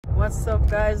What's up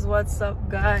guys,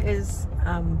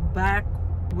 I'm back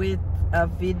with a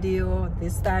video.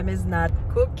 This time is not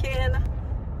cooking,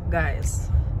 guys.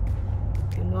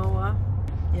 You know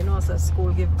what, so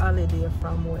school give holiday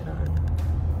from when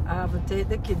on. I haven't take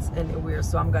the kids anywhere,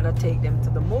 so I'm gonna take them to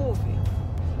the movie,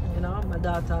 my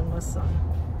daughter and my son,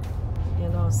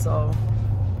 so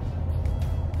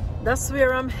that's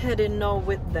where I'm heading now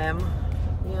with them,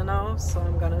 so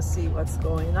I'm gonna see what's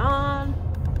going on.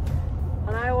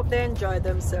 And I hope they enjoy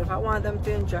themselves. I want them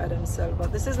to enjoy themselves.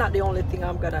 But this is not the only thing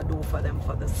I'm gonna do for them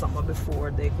for the summer before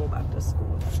they go back to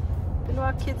school.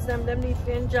 Our kids, them need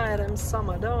to enjoy them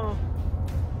summer, though.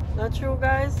 Not true,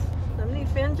 guys? Them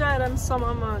need to enjoy them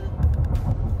summer, man.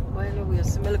 But anyway,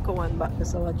 see my little one back there,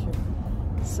 so watch you.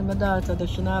 See my daughter, does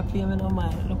she not pay me no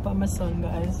mind? Look at my son,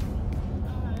 guys.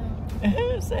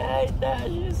 Say hi, Dash.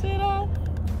 You see that?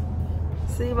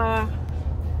 See, ma?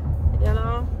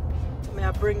 May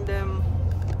I bring them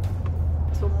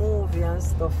to movie and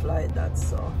stuff like that.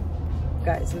 So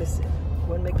guys, listen,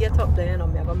 when we get up there,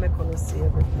 I'm gonna make you see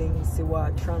everything, see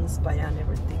what transpire and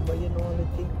everything. But only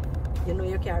thing,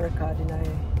 you can't record in a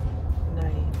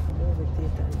movie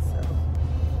theater itself.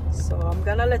 So I'm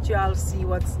gonna let you all see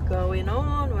what's going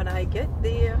on when I get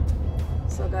there.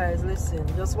 So guys, listen,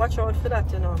 just watch out for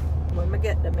that, when we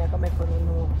get there, I'm gonna make you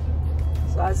know.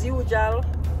 So as usual,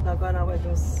 I'm gonna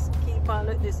just keep on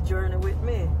with this journey with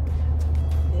me,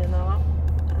 and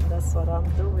that's what I'm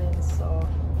doing. So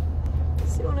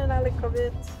see you in a little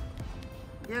bit.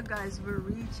 Yeah, guys, we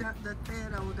reach at the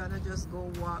theater. We're gonna just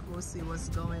go walk, go see what's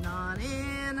going on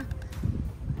in.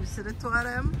 You see the two of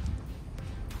them?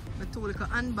 My two little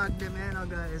handbag them,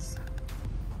 guys.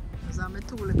 Those are my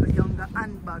two little younger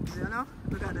handbags,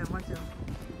 Look at them, watch them.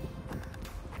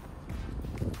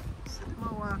 See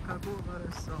them walk and go over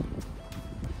there, so.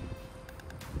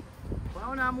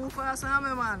 Why not move fast on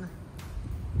me, man?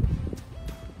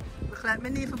 Look like me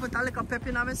need to put a little pep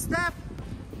in my step.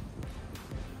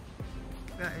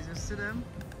 Guys, you see them?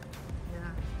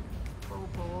 Yeah. Pow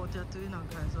out here too,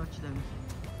 guys, watch them.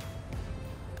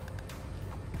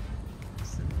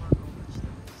 See them, watch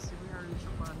them. See we are reach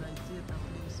up on that theater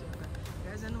place.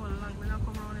 Guys, you know how long me not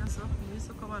come around here, so? Me used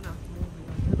to come on that movie.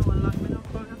 You know how long me not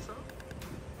come here, so?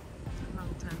 A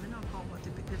long time me not come, but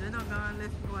if they not gonna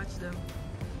let me watch them.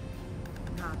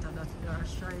 Daughter that we are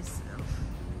shy self.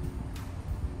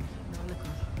 Now look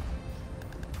at.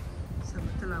 So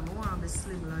I tell them I want to be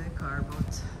slim like a car,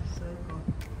 but so you go.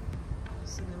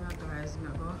 See them guys, I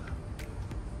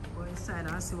go inside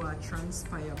and see what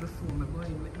transpire before I go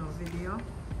in with no video.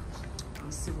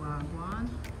 And see what I go on.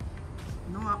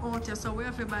 No, I'm out here, so we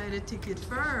have to buy the ticket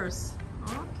first.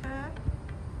 Okay.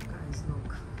 Guys,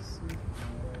 look. See.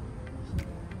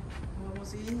 I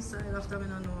must see inside after me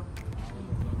don't know.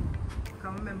 I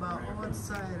can remember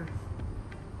outside.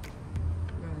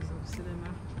 Guys, look, see them,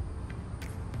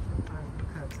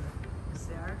 look at her. You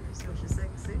see her? You see how she's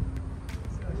sexy?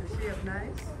 See how she shape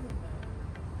nice?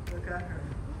 Look at her.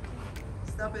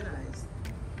 Stop it, eyes.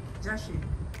 Joshi,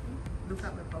 look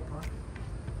at my papa.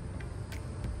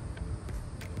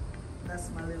 That's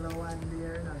my little one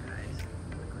there, guys.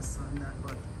 Look at son that,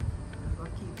 but I'm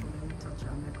going to keep them in touch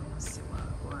and make them see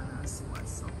what's going on and see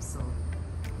what's up. So,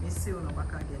 I'll see you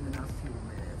back again in a few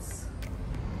minutes.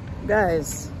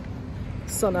 Guys,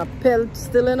 son a pelt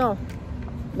still, I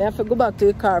have to go back to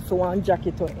the car for one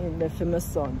jacket in there for my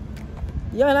son.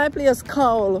 You and I place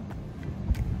cowl.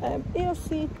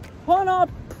 AC. Hold up.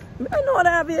 I know that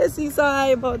I have AC so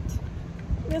high, but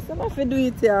yes, I have to do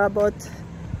it here, but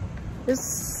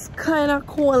it's kind of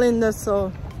cold in there,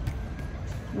 so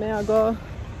may I go.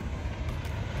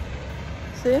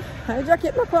 See, my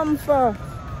jacket I come for.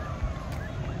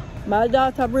 My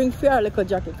daughter bring fair little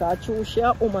jacket because she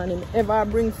a woman and ever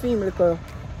bring female little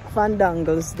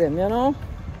fandangles them,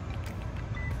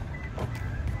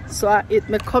 So it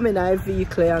may come in a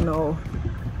vehicle now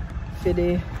for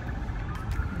the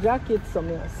jacket, so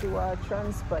I see what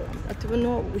transpire. I don't even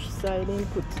know which side they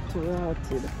put it to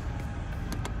rotted.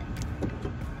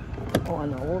 Oh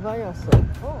no, over here, so.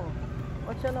 Oh,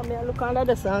 watch out, I look under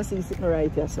the sun and see sitting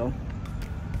right here, so.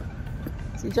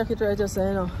 See jacket right here,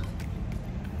 so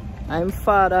I'm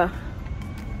father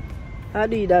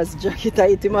Adidas jacket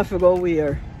I him have to go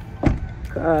wear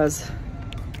because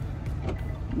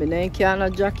I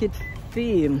can't jacket for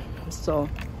him. So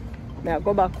I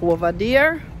go back over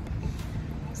there.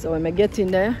 So when I get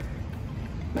in there,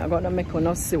 I'm gonna make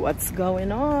you see what's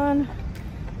going on.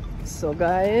 So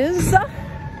guys,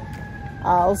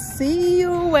 I'll see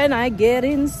you when I get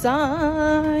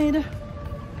inside.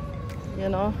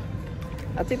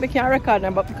 I think I can't record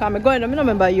them, but because I'm going, I don't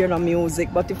remember hearing no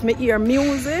music. But if I hear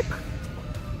music,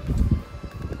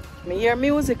 me hear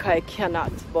music, I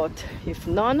cannot, but if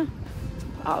none,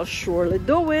 I'll surely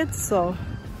do it. So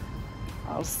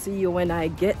I'll see you when I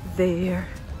get there.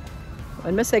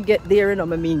 When I say get there, you know,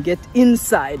 I mean get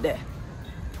inside there.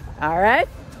 All right?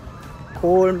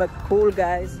 Cool, but cool,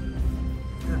 guys.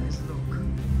 Guys, look.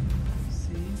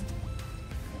 See?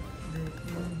 They're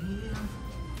in here.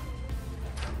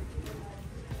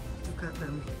 Look at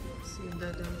them. See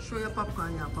that? Show your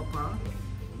popcorn, yeah, Papa.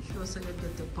 Show so you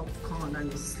get the popcorn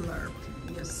and you slurp.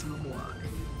 Yes, my boy.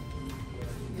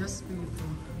 Yes, people.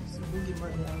 So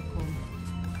Boogeyman will come.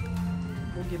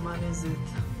 Boogeyman is it.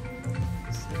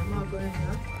 So I'm not going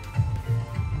here.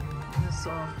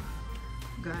 So,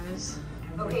 guys.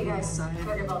 Okay, guys. Inside.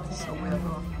 So we're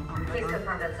going. Please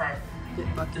confirm that side.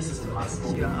 Get back into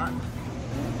the yard.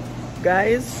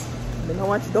 Guys, I don't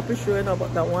watch Duppy show, you know,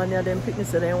 but that one year them picnic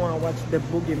said they want to watch the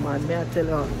Boogeyman. May I tell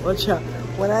you, watch out.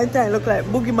 When I time look like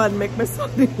Boogeyman make me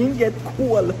something get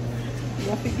cool. You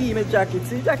have to give me jacket.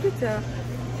 See jacket here?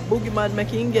 Boogeyman make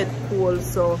him get cool.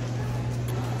 So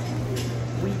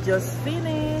we just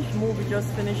finished. Movie just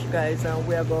finished, guys, and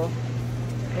we are going to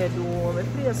head home. The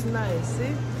place nice,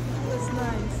 see? It's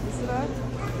nice. You see that?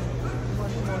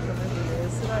 You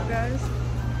see that, guys?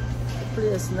 The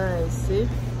place nice, see?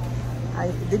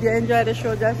 Did you enjoy the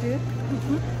show, Jackie?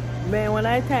 Man, when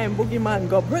I time Boogeyman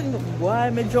go bring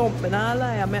boy, me jump, and all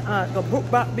I my heart go broke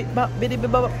back, bit back, biddy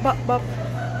bop.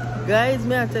 Guys,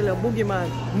 may I tell you,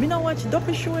 Boogeyman, me not watch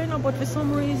Duppy show, you know, but for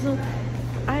some reason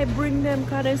I bring them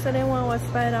because they say they want to watch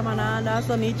Spider-Man, and that's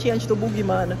when he changed to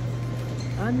Boogeyman.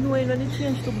 I know when he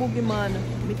changed to Boogeyman,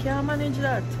 me can't manage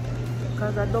that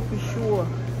because I Duppy show.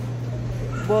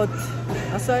 But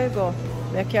that's how you go.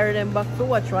 I carry them back to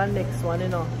watch one next one, you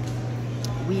know.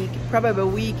 Probably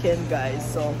weekend,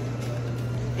 guys. So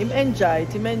him enjoy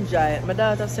it. My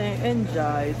daughter saying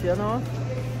enjoy it, you know.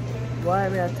 Why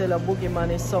me I tell her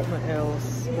Boogeyman is something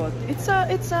else. But it's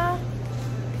a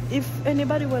if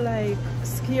anybody will like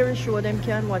scary show, them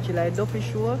can watch it like Duppy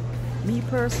show. Me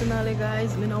personally,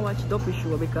 guys, me not watch Duppy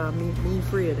show because me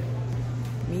afraid.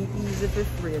 Me easy for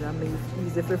afraid and me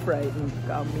easy for frightened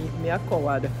because me a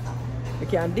coward. I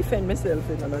can't defend myself,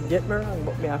 you know, don't get me wrong,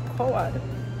 but me a coward.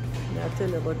 I tell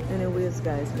you, but anyways,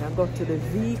 guys, I got to the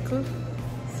vehicle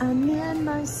and me and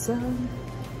my son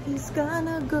is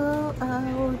gonna go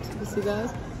out. You see,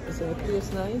 guys, you see the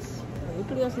place nice. The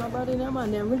place not bad in here,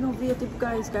 man. They renovate it,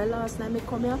 guys. Cause last time I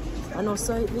come here, and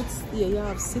also it's there. You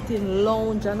have sitting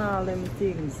lounge and all them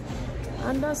things,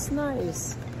 and that's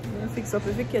nice. You fix up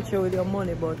if you catch you with your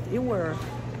money, but it works.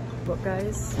 But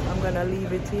guys, I'm gonna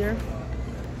leave it here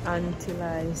until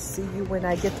I see you when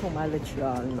I get home. I'll let you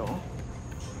all know.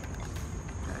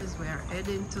 We are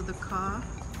heading to the car.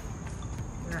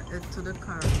 We are heading to the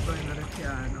car, going to the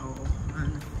car now.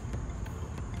 And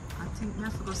I think we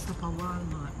have to go stop at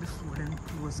Walmart before them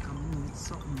close because we need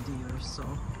something there. So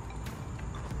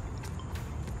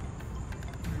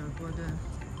we'll go there.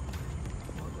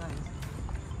 Oh guys,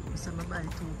 so I buy 2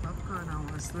 popcorn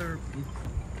and 1 Slurpee.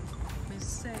 I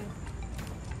say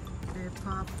the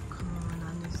popcorn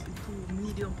and this 2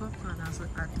 medium popcorn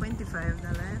at $25,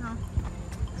 you know.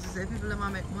 Say people that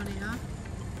make money, huh?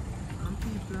 And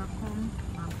people that come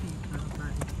and people that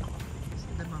buy. So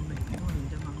they make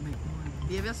money,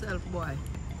 Behave yourself, boy.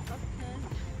 Okay.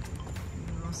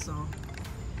 You know, so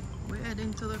we're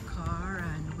heading to the car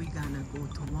and we're gonna go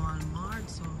to Walmart.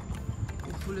 So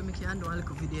hopefully we can do a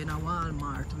little video in a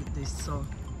Walmart with this. So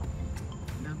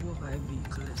I'm gonna go by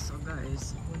vehicle. So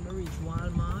guys, when we reach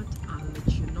Walmart, I'll let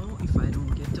you know. If I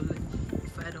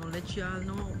don't let y'all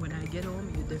know when I get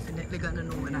home, you're definitely gonna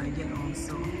know when I get home.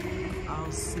 So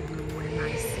I'll see you when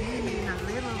I see you in a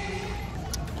little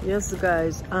bit. Yes,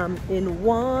 guys, I'm in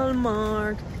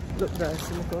Walmart. Look,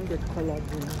 guys, I'm gonna get color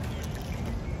green.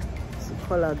 It's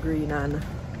color green and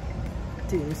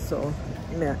things. So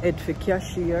I head for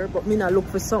cashier, but me not look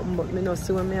for something, but me not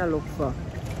see what I look for.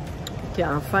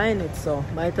 Can't find it, so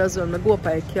might as well go up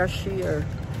by cashier.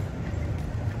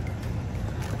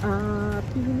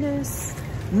 Happiness.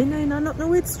 Me no nothing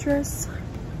with stress.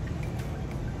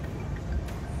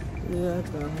 Yeah,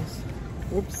 guys.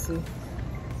 Oopsie.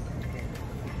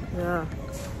 Yeah.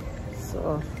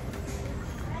 So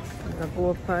I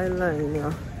go up by line,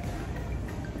 yeah.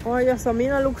 Oh yeah, so me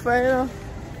not look for it, you know.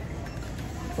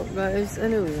 But guys,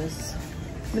 anyways,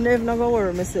 me never gonna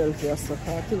worry myself here, so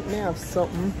I think me have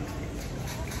something.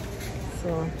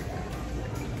 So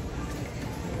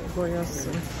go here,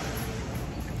 so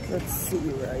let's see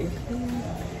right here.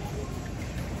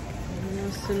 I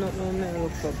still not know me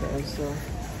look for guys, so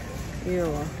here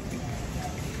we are.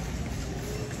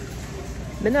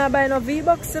 Me not buy no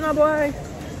V-Bucks, you know, boy.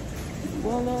 Go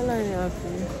on the line here for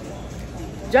me.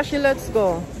 Joshy, let's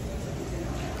go.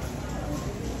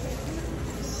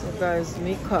 So guys,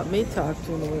 me talk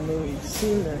to him when we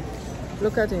see him.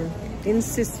 Look at him.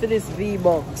 Insist for this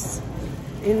V-Box.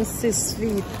 Insist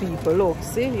feed people. Look,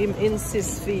 see him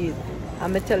insist feed.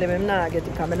 And I tell him I'm not get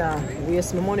to come in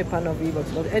waste my money on no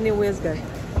V-Box. But anyways guys,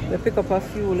 we pick up a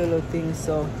few little things.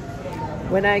 So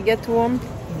when I get home,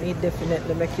 me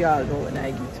definitely make you all know when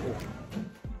I get home.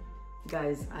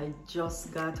 Guys, I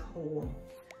just got home.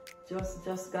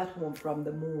 Just got home from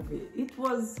the movie. It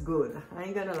was good. I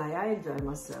ain't gonna lie, I enjoy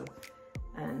myself.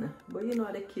 But you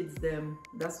know the kids them,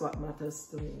 that's what matters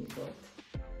to me. But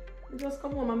I just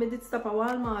come home and I did stop at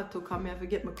Walmart to come here to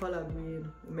get my color green.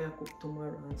 I cook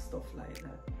tomorrow and stuff like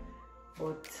that.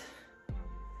 But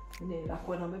like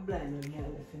when I'm blind when I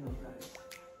left, you know, guys.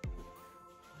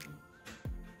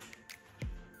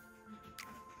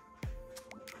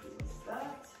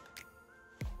 That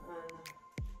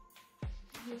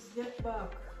and just get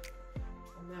back.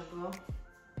 I'm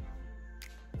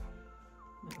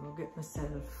gonna get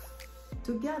myself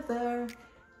together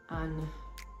and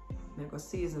I'm gonna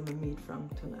season my meat from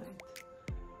tonight.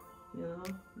 You know,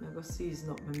 I'm gonna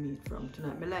season up my meat from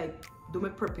tonight. I like do my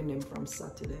prepping them from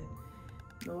Saturday.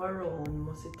 Now around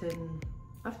must be 10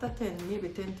 after 10, maybe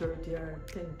 10:30 or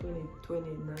 10:20,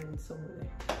 29 somewhere.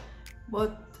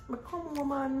 But I come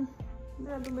home and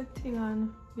I do my thing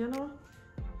and you know,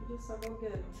 just have to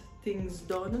get things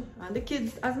done. And the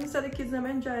kids, as I said, the kids are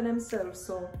enjoying themselves.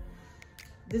 So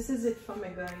this is it for me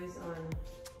guys,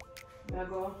 and I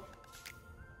go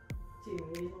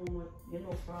you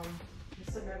know from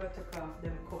I said I got to take off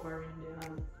them covering there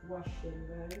and wash them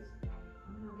guys.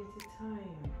 I don't get the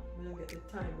time. I don't get the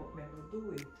time, but I'm gonna do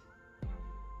it.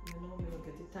 You know, I don't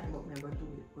get the time, but I'm gonna do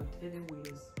it. But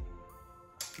anyways,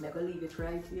 I'm gonna leave it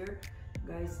right here.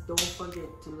 Guys, don't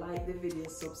forget to like the video,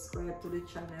 subscribe to the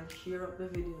channel, share up the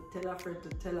video, tell a friend to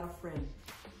tell a friend.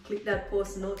 Click that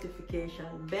post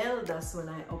notification bell. That's when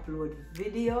I upload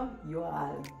video. You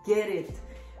all get it.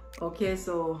 Okay,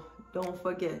 so don't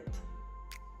forget.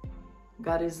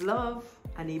 God is love,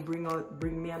 and He bring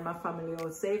me and my family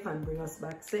out safe and bring us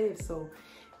back safe. So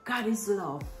God is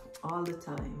love all the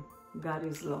time. God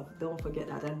is love. Don't forget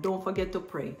that, and don't forget to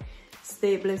pray.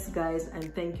 Stay blessed, guys,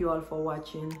 and thank you all for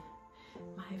watching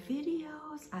my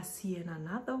videos. I'll see you in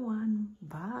another one.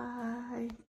 Bye.